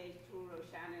have engaged through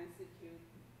Roshan Institute,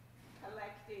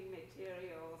 collecting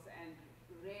materials and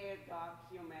rare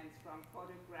documents, from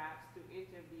photographs to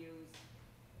interviews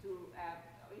to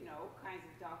kinds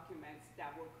of documents that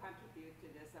will contribute to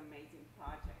this amazing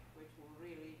project, which will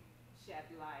really shed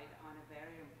light on a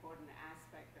very important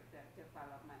aspect of the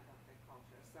development of the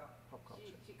culture. So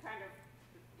she kind of,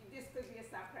 this could be a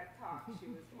separate talk. She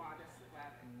was modest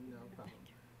about it. No problem.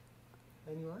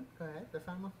 Anyone? Go ahead. The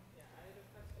farmer. Yeah, I had a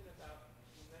question about,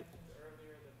 you mentioned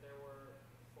earlier that there were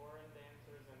foreign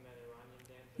dancers and then Iranian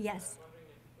dancers. Yes. I'm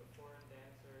wondering if the foreign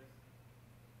dancers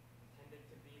tended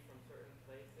to be from certain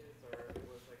places, or if it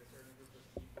was like a certain group of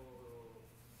people who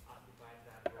occupied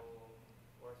that role,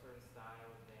 or a certain style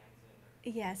of dancing.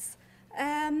 Yes.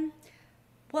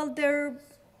 Well,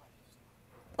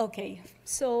 okay.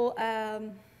 So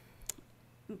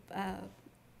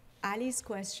Ali's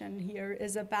question here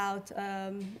is about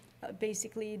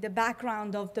basically the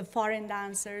background of the foreign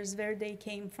dancers, where they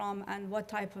came from, and what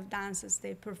type of dances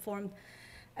they performed.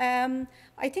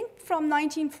 I think from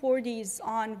 1940s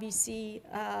on,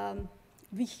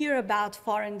 we hear about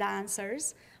foreign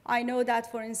dancers. I know that,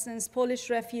 for instance, Polish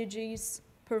refugees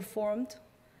performed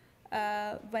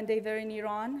when they were in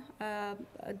Iran.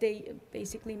 They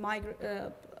basically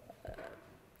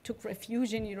took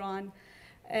refuge in Iran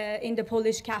in the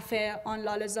Polish cafe on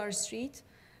Lalezar Street.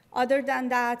 Other than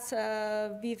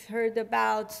that, we've heard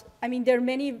about, I mean, there are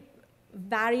many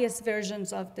various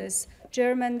versions of this.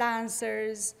 German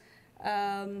dancers,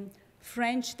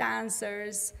 French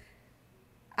dancers,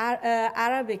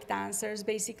 Arabic dancers,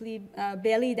 basically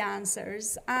belly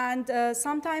dancers, and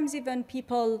sometimes even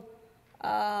people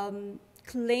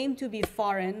claim to be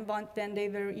foreign when they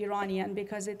were Iranian,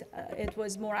 because it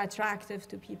was more attractive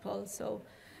to people. So,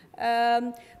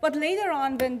 but later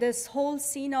on, when this whole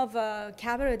scene of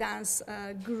cabaret dance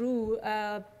grew,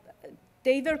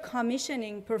 they were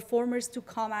commissioning performers to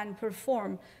come and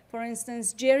perform. For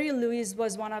instance, Jerry Lewis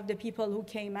was one of the people who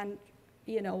came and,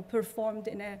 performed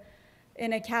in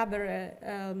a cabaret.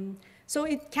 So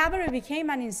cabaret became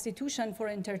an institution for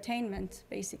entertainment,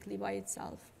 basically, by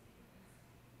itself.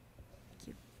 Thank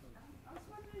you. I was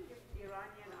wondering if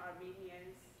Iranian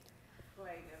Armenians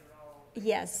played a role.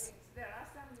 Yes. There are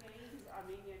some names,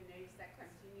 Armenian names, that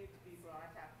continue to be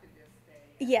brought up to this day.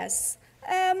 Yes.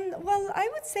 Well, I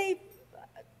would say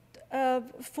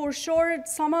For sure,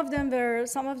 some of the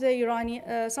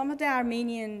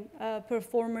Armenian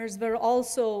performers were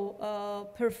also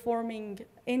performing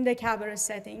in the cabaret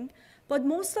setting, but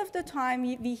most of the time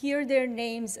we hear their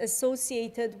names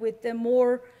associated with the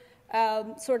more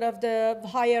sort of the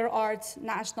higher art,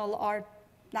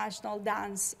 national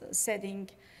dance setting.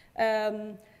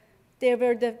 They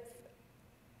were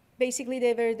basically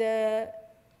the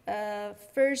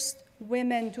first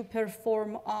women to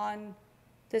perform on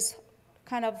this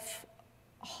kind of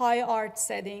high art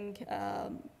setting.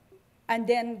 And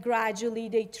then gradually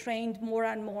they trained more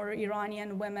and more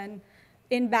Iranian women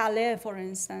in ballet, for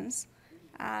instance,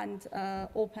 and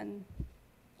opened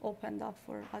up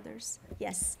for others.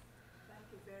 Yes? Thank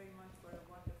you very much for a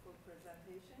wonderful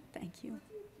presentation. Thank you.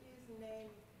 Could you please name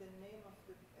the name of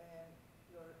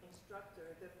your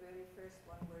instructor, the very first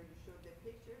one where you showed the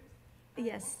pictures? And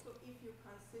Yes. also, if you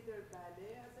consider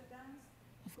ballet as a dance,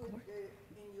 Of course.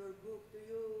 in your book, do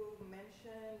you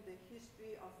mention the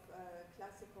history of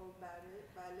classical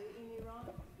ballet in Iran,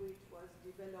 which was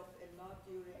developed a lot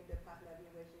during the Pahlavi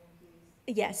regime,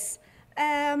 please? Yes.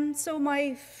 So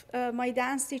my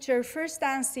dance teacher, first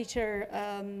dance teacher,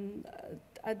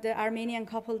 the Armenian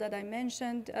couple that I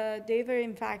mentioned, they were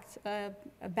in fact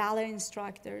ballet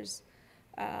instructors.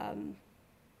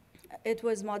 It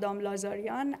was Madame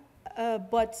Lazarian,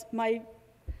 but my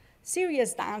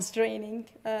serious dance training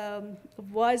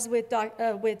was with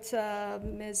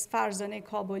Ms. Farzaneh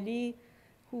Kabuli,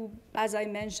 who, as I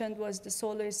mentioned, was the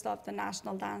soloist of the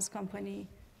National Dance Company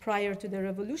prior to the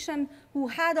revolution, who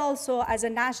had also, as a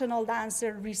national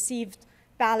dancer, received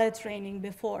ballet training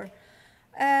before.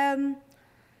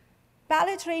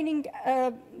 Ballet training,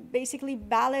 basically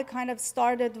ballet kind of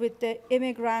started with the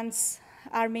immigrants,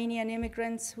 Armenian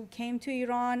immigrants who came to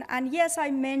Iran. And yes,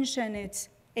 I mention it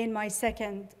in my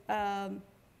second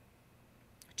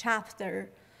chapter,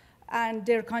 and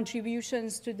their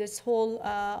contributions to this whole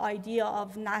idea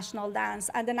of national dance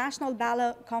and the National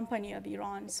Ballet Company of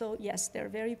Iran. So yes, they're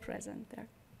very present there.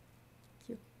 Thank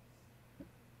you.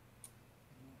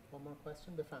 One more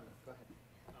question, Befana, go ahead.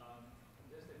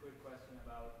 Just a quick question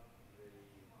about the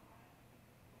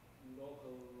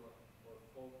local or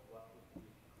folk, what would be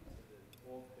considered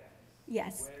folk dance.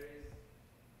 Yes. Where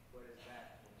is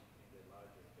that in the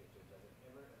larger picture? Does it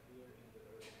ever appear in the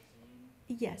early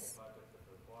scene? Yes. Part of the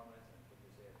performance, and could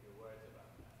you say a few words about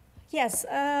that? Yes.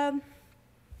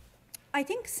 I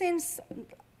think since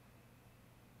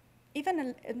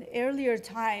even an earlier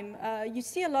time, you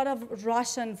see a lot of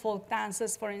Russian folk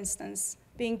dances, for instance,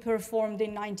 being performed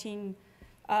in 1920s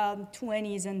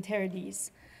and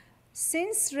 30s.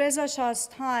 Since Reza Shah's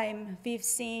time, we've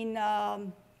seen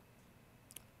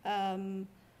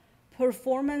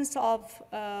performance of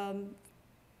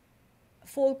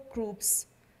folk groups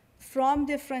from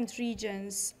different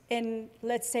regions in,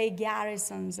 let's say,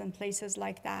 garrisons and places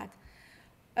like that.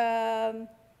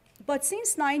 But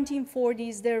since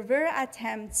 1940s, there were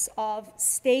attempts of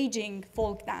staging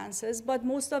folk dances, but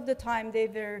most of the time they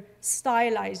were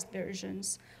stylized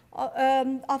versions.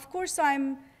 Of course,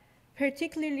 I'm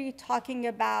particularly talking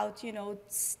about,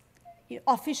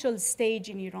 official stage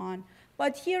in Iran.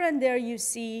 But here and there you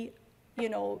see,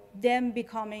 them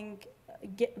becoming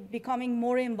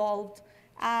more involved.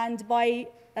 And by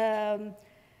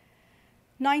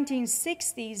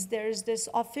 1960s, there's this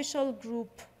official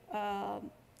group,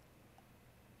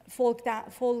 folk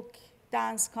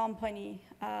dance company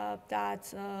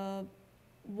that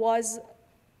was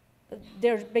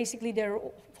basically their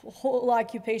whole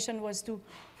occupation was to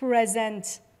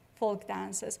present folk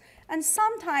dances. And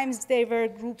sometimes they were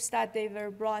groups that they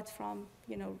were brought from,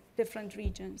 different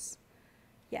regions.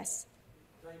 Yes.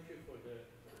 Thank you for the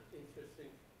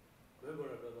interesting,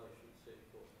 memorable, I should say,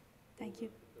 for Thank you.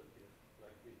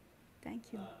 like me. Thank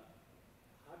you.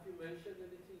 Have you mentioned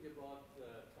anything about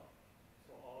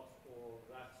Taat or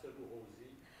Raqs Ruhozi?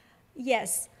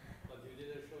 Yes. But you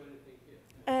didn't show anything here.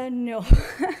 No.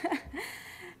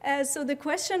 So the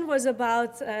question was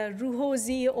about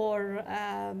Ruhozi or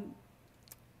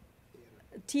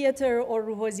theater or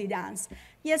Ruhozi dance.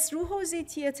 Yes, Ruhozi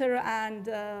theater and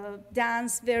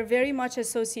dance were very much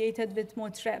associated with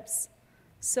motrebs.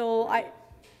 So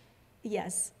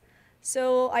yes.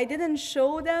 So I didn't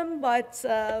show them, but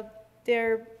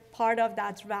they're part of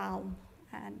that realm.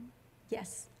 And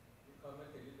yes. You comment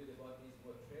a little bit about these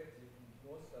motrebs.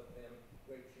 Most of them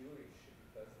were Jewish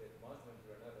because the Muslims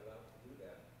were not allowed to do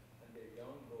that, and the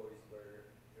young boys were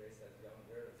dressed as young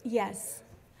girls. Yes.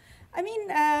 I mean,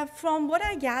 from what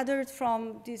I gathered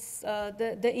from this,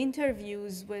 the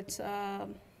interviews with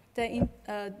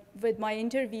my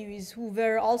interviewees who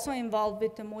were also involved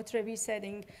with the Motrebi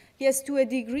setting, yes, to a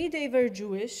degree they were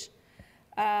Jewish,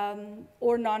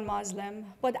 or non-Muslim.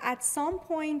 But at some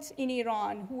point in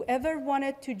Iran, whoever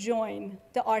wanted to join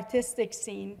the artistic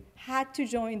scene had to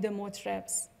join the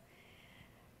motrebs.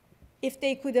 If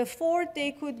they could afford,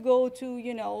 they could go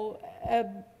to, a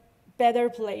better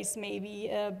place, maybe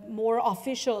a more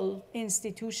official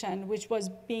institution, which was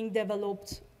being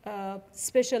developed,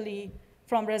 especially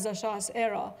from Reza Shah's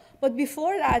era. But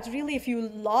before that, really, if you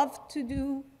loved to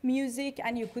do music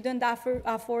and you couldn't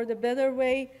afford a better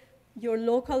way, your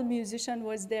local musician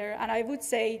was there. And I would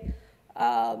say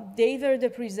they were the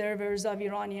preservers of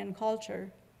Iranian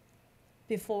culture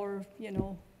before,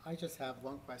 I just have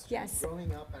one question. Yes.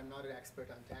 Growing up, I'm not an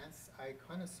expert on dance. I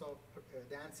kind of saw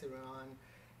dance Iran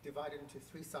divided into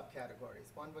three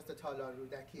subcategories. One was the Talar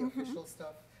Rudaki official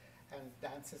stuff, and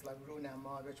dances like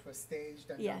Runama, which was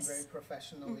staged and done very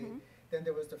professionally. Then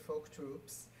there was the folk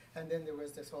troops, and then there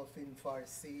was this whole film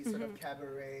Farsi, sort of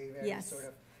cabaret, very sort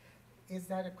of. Is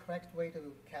that a correct way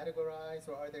to categorize,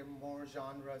 or are there more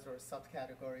genres or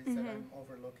subcategories that I'm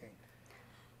overlooking?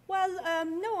 Well,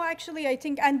 no, actually, I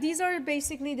think, and these are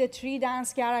basically the three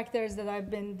dance characters that I've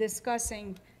been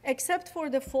discussing, except for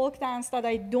the folk dance that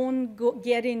I don't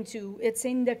get into. It's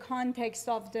in the context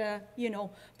of the,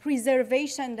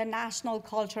 preservation, the national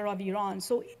culture of Iran.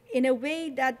 So in a way,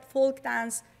 that folk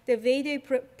dance, the way they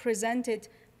present it,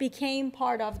 became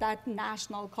part of that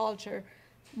national culture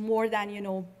more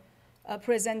than,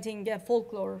 presenting a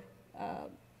folklore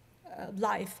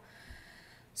life.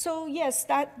 So yes,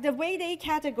 that the way they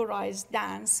categorized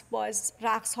dance was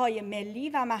رقص‌های ملی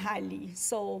و محلی.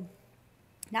 So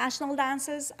national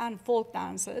dances and folk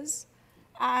dances.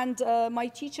 And my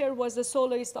teacher was the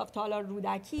soloist of Talar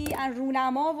Rudaki, and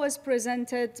Runama was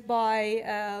presented by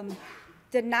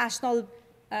the National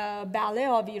Ballet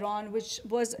of Iran, which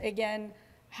was again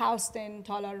housed in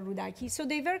Talar Rudaki. So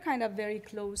they were kind of very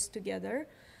close together.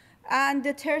 And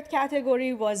the third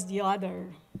category was the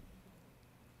other.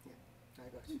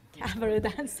 Cabaret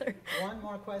dancer. One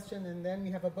more question, and then we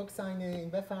have a book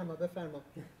signing. Befirma. Like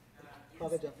gypsy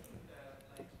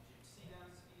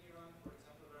dance in Iran, for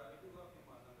example, where I grew up in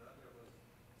Mazandaran, there was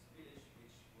this village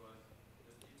which was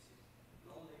gypsies. And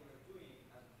all they were doing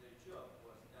as their job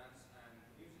was dance and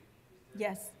music. Is there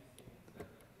Yes.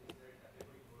 is there a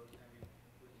category, or can we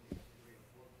put in the category of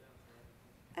folk dance or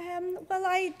anything? Well,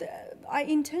 I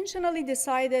intentionally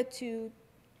decided to,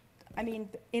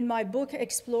 in my book,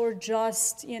 explore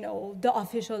just, the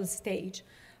official stage.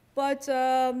 But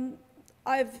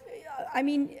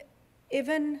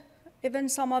even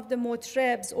some of the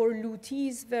motrebs or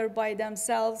lutis were by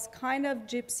themselves kind of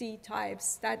gypsy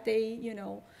types that they,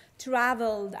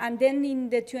 traveled. And then in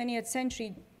the 20th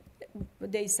century,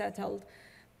 they settled.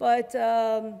 But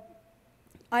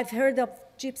I've heard of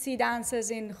gypsy dances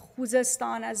in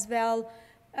Khuzestan as well.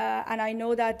 And I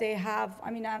know that they have,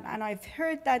 and I've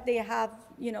heard that they have,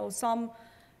 some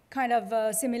kind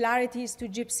of similarities to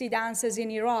gypsy dances in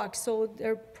Iraq. So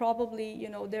there probably,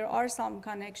 there are some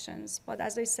connections. But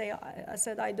as I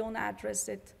said, I don't address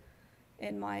it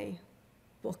in my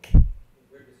book. Where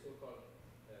the so-called,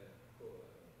 what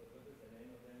is the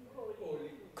name of them?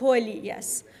 Kohli,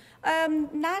 yes.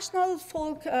 National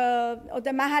folk, or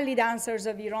the Mahalli dancers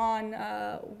of Iran,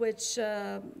 which,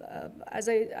 as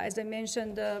I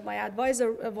mentioned, my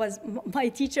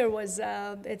teacher was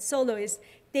a soloist.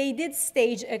 They did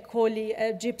stage a Kohli,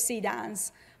 a gypsy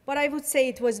dance, but I would say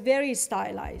it was very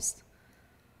stylized.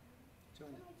 Can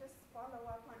I just follow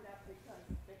up on that, because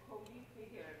the Kohli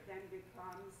figure then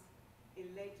becomes,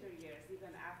 in later years,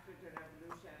 even after the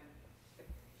revolution,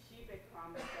 she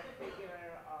becomes the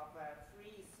figure of a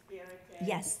free-spirited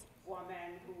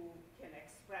woman who can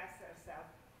express herself.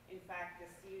 In fact,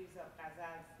 the series of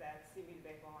ghazals that Simil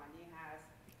Beghani has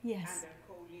under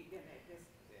Kohli, this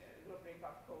rubric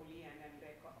of Kohli, and then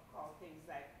they call things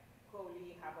like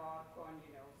Kohli, Hava Kon,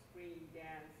 spring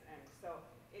dance, and so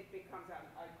it becomes an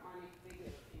iconic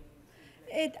figure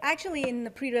It actually, in the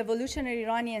pre-revolutionary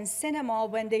Iranian cinema,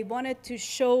 when they wanted to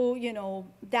show,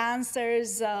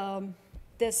 dancers,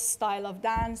 this style of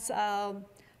dance,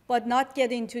 but not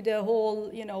get into the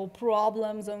whole,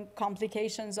 problems and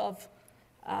complications of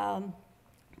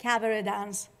cabaret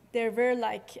dance, there were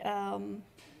like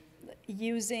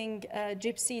using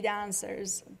gypsy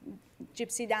dancers,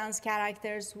 gypsy dance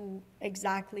characters who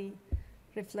exactly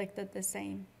reflected the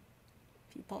same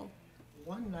people.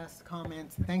 One last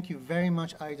comment. Thank you very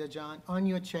much, Aida Jan. On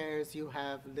your chairs, you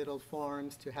have little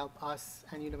forms to help us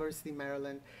and University of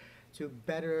Maryland to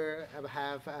better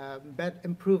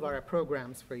improve our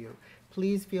programs for you.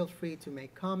 Please feel free to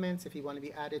make comments. If you want to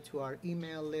be added to our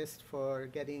email list for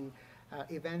getting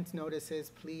event notices,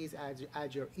 please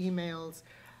add your emails.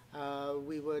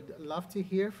 We would love to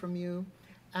hear from you.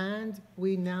 And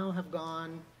we now have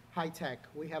gone high-tech.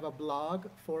 We have a blog,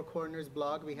 Four Corners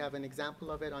blog. We have an example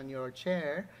of it on your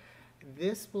chair.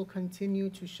 This will continue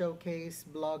to showcase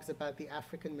blogs about the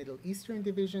African Middle Eastern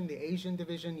division, the Asian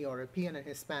division, European, and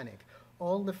Hispanic.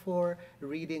 All the 4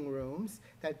 reading rooms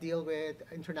that deal with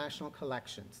international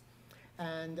collections.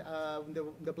 And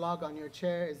the blog on your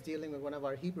chair is dealing with one of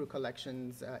our Hebrew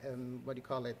collections, what do you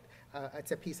call it?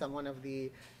 It's a piece on one of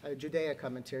the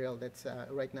Judaica material that's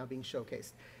right now being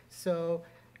showcased. So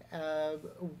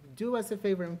do us a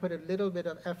favor and put a little bit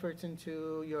of effort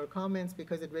into your comments,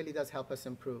 because it really does help us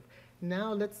improve.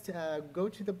 Now let's go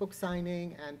to the book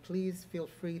signing, and please feel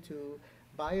free to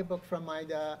buy a book from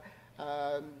Maida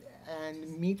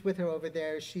and meet with her over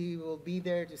there. She will be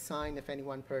there to sign if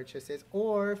anyone purchases,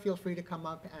 or feel free to come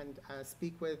up and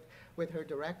speak with her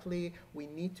directly. We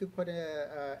need to put an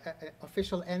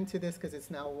official end to this, because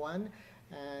it's now 1.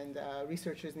 And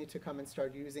researchers need to come and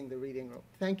start using the reading room.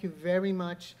 Thank you very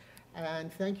much,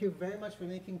 and thank you very much for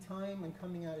making time and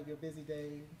coming out of your busy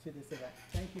day to this event.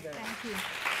 Thank you very much.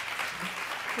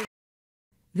 Thank you.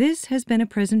 This has been a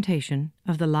presentation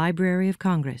of the Library of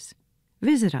Congress.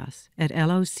 Visit us at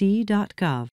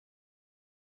loc.gov.